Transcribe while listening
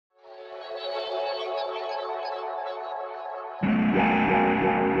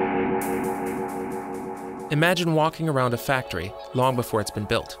Imagine walking around a factory long before it's been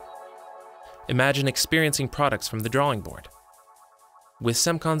built. Imagine experiencing products from the drawing board. With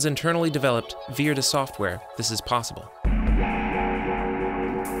Semcon's internally developed VirDa software, this is possible.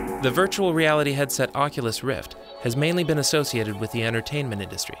 The virtual reality headset Oculus Rift has mainly been associated with the entertainment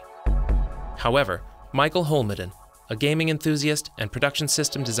industry. However, Michael Holmeden, a gaming enthusiast and production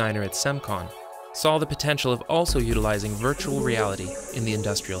system designer at Semcon, saw the potential of also utilizing virtual reality in the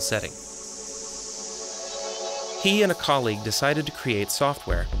industrial setting. He and a colleague decided to create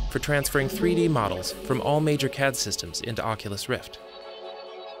software for transferring 3D models from all major CAD systems into Oculus Rift.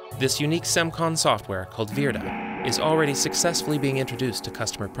 This unique Semcon software, called VirDa, is already successfully being introduced to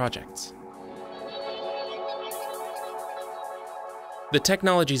customer projects. The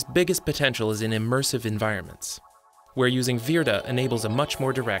technology's biggest potential is in immersive environments, where using VirDa enables a much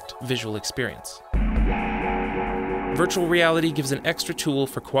more direct visual experience. Virtual reality gives an extra tool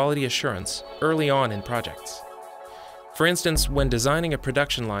for quality assurance early on in projects. For instance, when designing a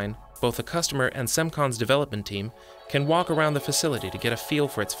production line, both the customer and Semcon's development team can walk around the facility to get a feel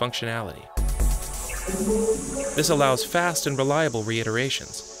for its functionality. This allows fast and reliable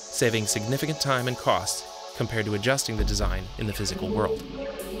reiterations, saving significant time and costs compared to adjusting the design in the physical world.